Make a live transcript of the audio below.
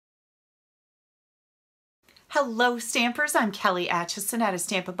Hello Stampers, I'm Kelly Acheson at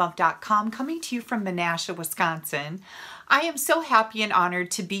stampabump.com coming to you from Menasha, Wisconsin. I am so happy and honored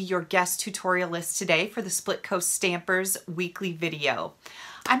to be your guest tutorialist today for the Split Coast Stampers weekly video.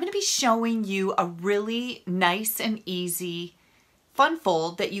 I'm going to be showing you a really nice and easy fun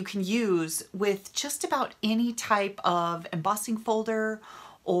fold that you can use with just about any type of embossing folder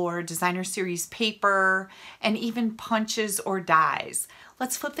or designer series paper and even punches or dies.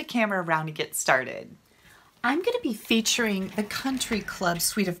 Let's flip the camera around and get started. I'm going to be featuring the Country Club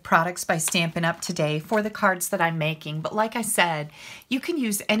suite of products by Stampin' Up! Today for the cards that I'm making. But like I said, you can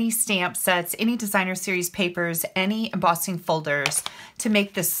use any stamp sets, any designer series papers, any embossing folders to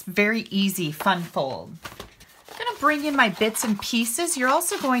make this very easy fun fold. I'm going to bring in my bits and pieces. You're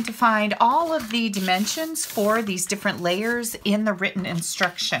also going to find all of the dimensions for these different layers in the written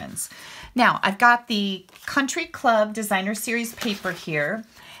instructions. Now, I've got the Country Club designer series paper here.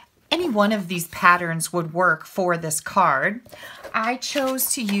 Any one of these patterns would work for this card. I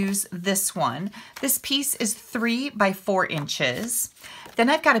chose to use this one. This piece is 3 by 4 inches. Then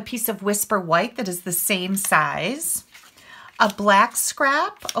I've got a piece of Whisper White that is the same size, a black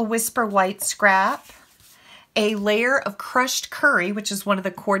scrap, a Whisper White scrap, a layer of crushed curry, which is one of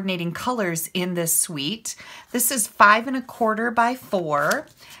the coordinating colors in this suite. This is 5 1/4 by 4.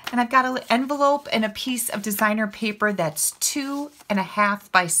 And I've got an envelope and a piece of designer paper that's 2 1/2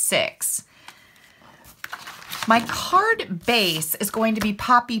 by 6. My card base is going to be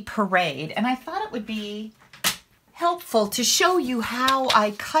Poppy Parade, and I thought it would be helpful to show you how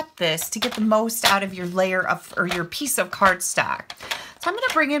I cut this to get the most out of your layer of, or your piece of cardstock. So I'm going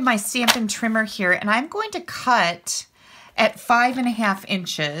to bring in my Stampin' Trimmer here, and I'm going to cut at 5 1/2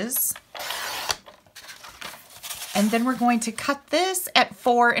 inches. And then we're going to cut this at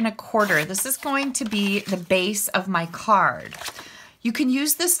 4 1/4. This is going to be the base of my card. You can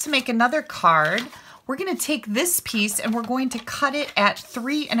use this to make another card. We're going to take this piece and we're going to cut it at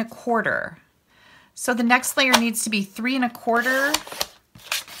 3 1/4. So the next layer needs to be 3 1/4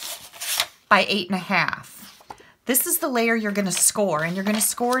 by 8 1/2. This is the layer you're going to score, and you're going to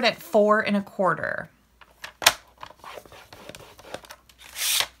score it at 4 1/4.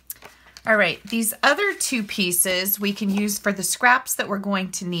 All right, these other two pieces we can use for the scraps that we're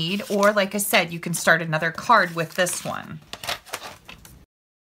going to need, or like I said, you can start another card with this one.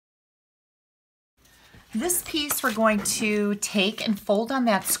 This piece we're going to take and fold on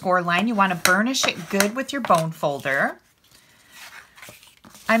that score line. You want to burnish it good with your bone folder.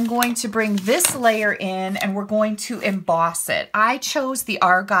 I'm going to bring this layer in and we're going to emboss it. I chose the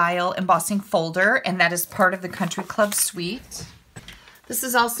Argyle embossing folder, and that is part of the Country Club suite. This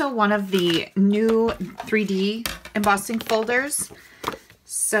is also one of the new 3D embossing folders.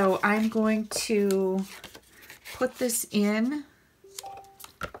 So I'm going to put this in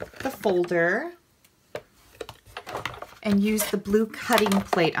the folder and use the blue cutting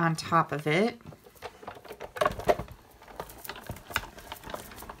plate on top of it.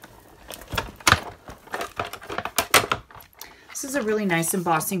 This is a really nice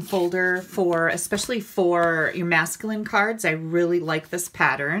embossing folder for, especially for your masculine cards. I really like this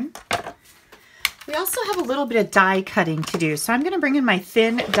pattern. We also have a little bit of die cutting to do. So I'm going to bring in my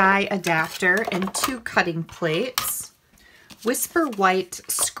thin die adapter and 2 cutting plates, Whisper White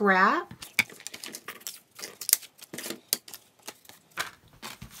scrap,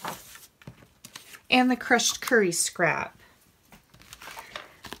 and the crushed curry scrap.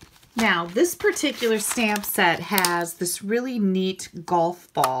 Now, this particular stamp set has this really neat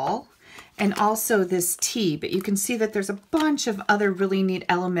golf ball and also this tee, but you can see that there's a bunch of other really neat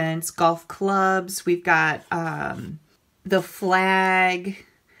elements, golf clubs, we've got the flag,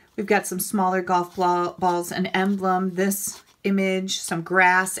 we've got some smaller golf balls, an emblem, this image, some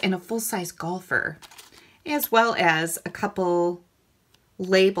grass, and a full-size golfer, as well as a couple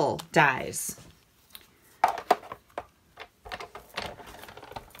label dies.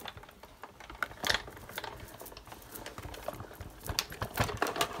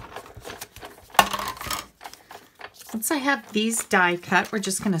 Once I have these die cut, we're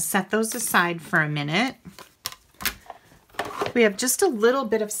just going to set those aside for a minute. We have just a little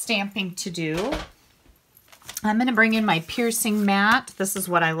bit of stamping to do. I'm going to bring in my piercing mat. This is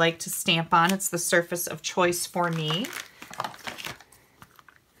what I like to stamp on. It's the surface of choice for me.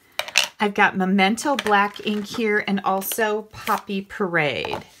 I've got Memento black ink here and also Poppy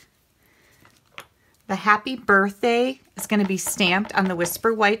Parade. The Happy Birthday is going to be stamped on the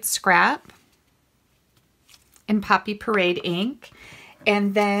Whisper White scrap in Poppy Parade ink.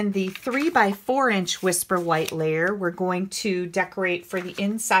 And then the 3 by 4 inch Whisper White layer we're going to decorate for the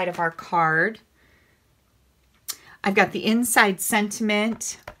inside of our card. I've got the inside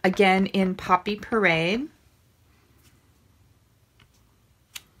sentiment, again in Poppy Parade.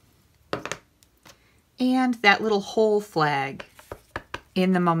 and that little whole flag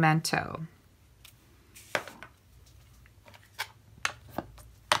in the memento.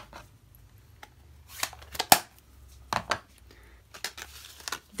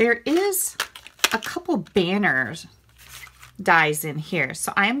 There is a couple banners dies in here,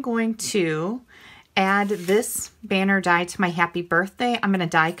 so I'm going to add this banner die to my happy birthday. I'm going to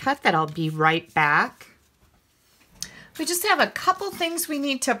die cut that. I'll be right back. We just have a couple things we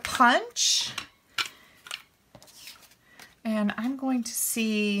need to punch, and I'm going to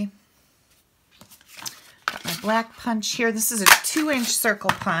see, got my black punch here. This is a 2-inch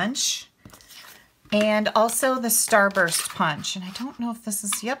circle punch. And also the starburst punch. And I don't know if this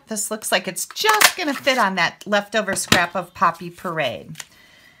is, yep, this looks like it's just gonna fit on that leftover scrap of Poppy Parade.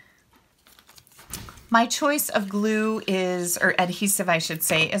 My choice of glue is, or adhesive I should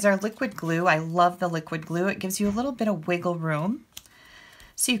say, is our liquid glue. I love the liquid glue. It gives you a little bit of wiggle room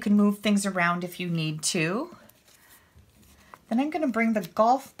so you can move things around if you need to. Then I'm gonna bring the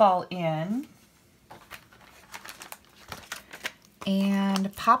golf ball in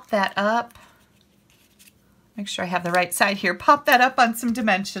and pop that up. Make sure I have the right side here. Pop that up on some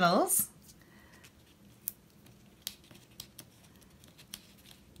dimensionals.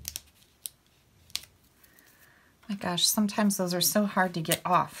 My gosh, sometimes those are so hard to get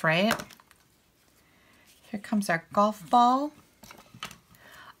off, right? Here comes our golf ball.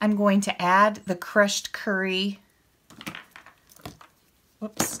 I'm going to add the crushed curry,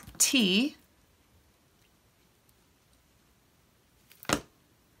 tea.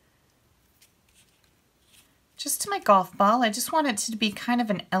 Just to my golf ball. I just want it to be kind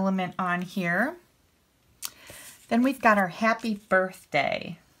of an element on here. Then we've got our happy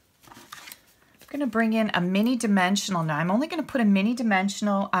birthday. I'm going to bring in a mini dimensional now. I'm only going to put a mini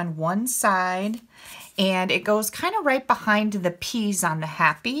dimensional on one side, and it goes kind of right behind the P's on the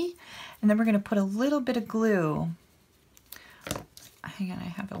happy. And then we're going to put a little bit of glue. Hang on, I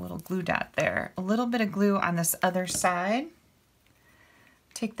have a little glue dot there. A little bit of glue on this other side.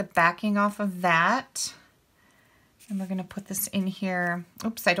 Take the backing off of that. And we're going to put this in here.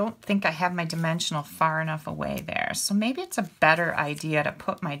 Oops, I don't think I have my dimensional far enough away there. So maybe it's a better idea to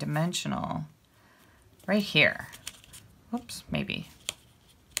put my dimensional right here. Oops, maybe.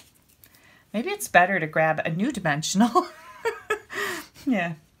 Maybe it's better to grab a new dimensional.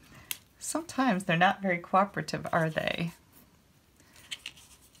 Yeah. Sometimes they're not very cooperative, are they?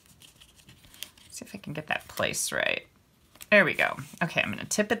 Let's see if I can get that place right. There we go. Okay, I'm going to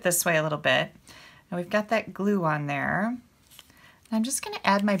tip it this way a little bit. Now we've got that glue on there. I'm just going to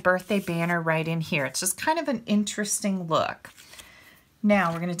add my birthday banner right in here. It's just kind of an interesting look.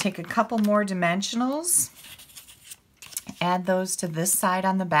 Now we're going to take a couple more dimensionals, add those to this side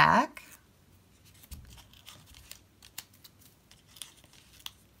on the back.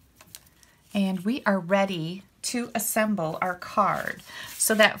 And we are ready to assemble our card.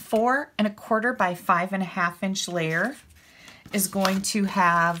 So that 4 1/4 by 5 1/2 inch layer is going to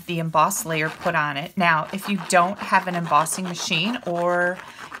have the emboss layer put on it. Now, if you don't have an embossing machine or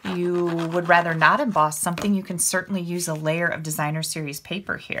you would rather not emboss something, you can certainly use a layer of designer series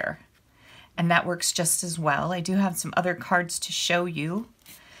paper here. And that works just as well. I do have some other cards to show you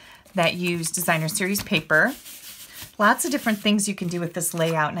that use designer series paper. Lots of different things you can do with this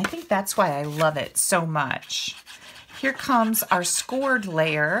layout, and I think that's why I love it so much. Here comes our scored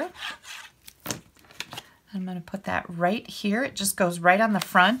layer. I'm going to put that right here. It just goes right on the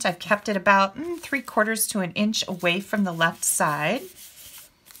front. I've kept it about 3/4 to an inch away from the left side.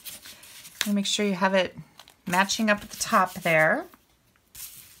 And make sure you have it matching up at the top there.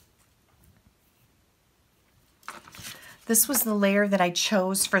 This was the layer that I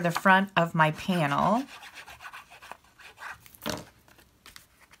chose for the front of my panel.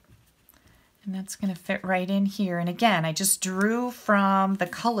 And that's going to fit right in here. And again, I just drew from the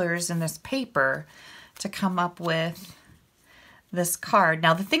colors in this paper to come up with this card.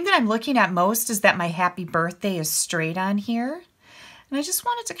 Now, the thing that I'm looking at most is that my happy birthday is straight on here. And I just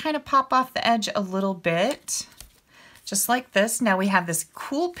wanted to kind of pop off the edge a little bit, just like this. Now we have this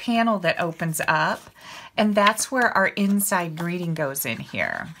cool panel that opens up, and that's where our inside greeting goes in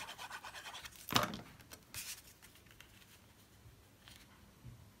here.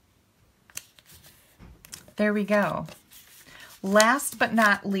 There we go. Last but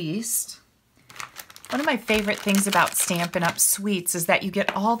not least, one of my favorite things about Stampin' Up! Sweets is that you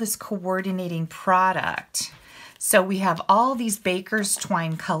get all this coordinating product. So we have all these baker's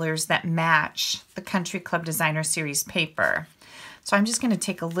twine colors that match the Country Club Designer Series paper. So I'm just going to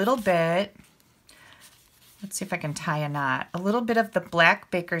take a little bit, let's see if I can tie a knot, a little bit of the black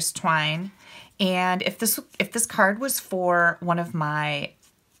baker's twine. And if this card was for one of my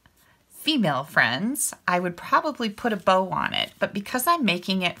female friends, I would probably put a bow on it. But because I'm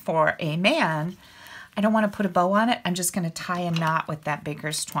making it for a man, I don't want to put a bow on it. I'm just going to tie a knot with that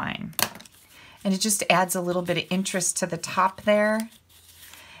baker's twine. And it just adds a little bit of interest to the top there.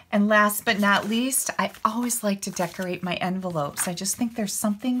 And last but not least, I always like to decorate my envelopes. I just think there's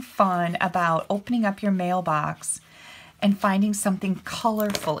something fun about opening up your mailbox and finding something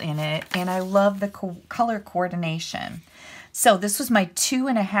colorful in it. And I love the color coordination. So this was my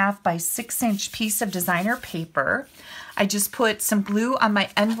 2.5 by 6 inch piece of designer paper. I just put some glue on my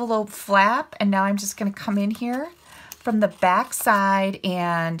envelope flap, and now I'm just going to come in here from the back side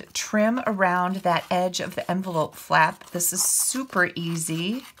and trim around that edge of the envelope flap. This is super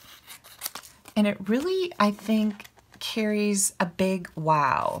easy, and it really, I think, carries a big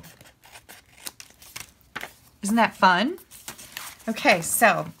wow. Isn't that fun? Okay,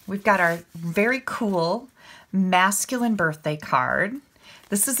 so we've got our very cool masculine birthday card.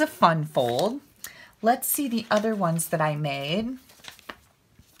 This is a fun fold. Let's see the other ones that I made.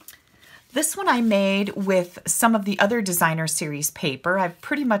 This one I made with some of the other designer series paper. I've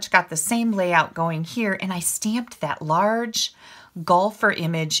pretty much got the same layout going here, and I stamped that large golfer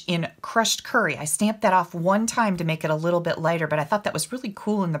image in crushed curry. I stamped that off one time to make it a little bit lighter, but I thought that was really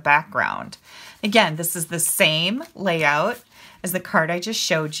cool in the background. Again, this is the same layout as the card I just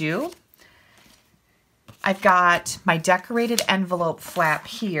showed you. I've got my decorated envelope flap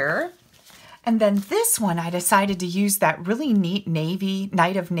here. And then this one, I decided to use that really neat navy,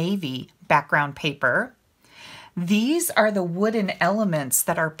 Night of Navy background paper. These are the wooden elements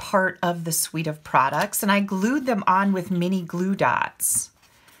that are part of the suite of products, and I glued them on with mini glue dots.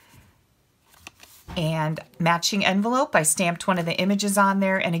 And matching envelope, I stamped one of the images on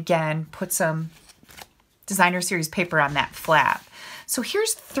there, and again, put some designer series paper on that flap. So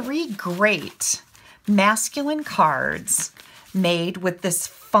here's 3 great masculine cards made with this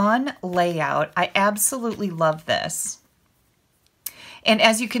fun layout. I absolutely love this. And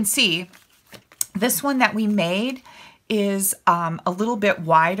as you can see, this one that we made is a little bit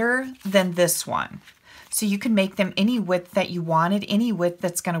wider than this one. So you can make them any width that you wanted, any width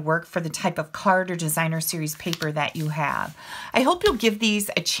that's going to work for the type of card or designer series paper that you have. I hope you'll give these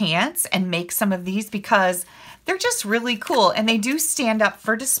a chance and make some of these because they're just really cool, and they do stand up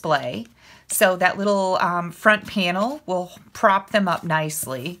for display. So that little front panel will prop them up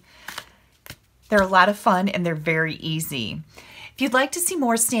nicely. They're a lot of fun, and they're very easy. If you'd like to see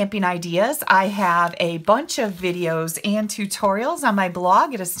more stamping ideas, I have a bunch of videos and tutorials on my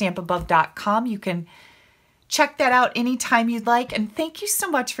blog at astampabove.com. You can check that out anytime you'd like. And thank you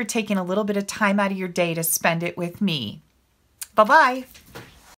so much for taking a little bit of time out of your day to spend it with me. Bye-bye.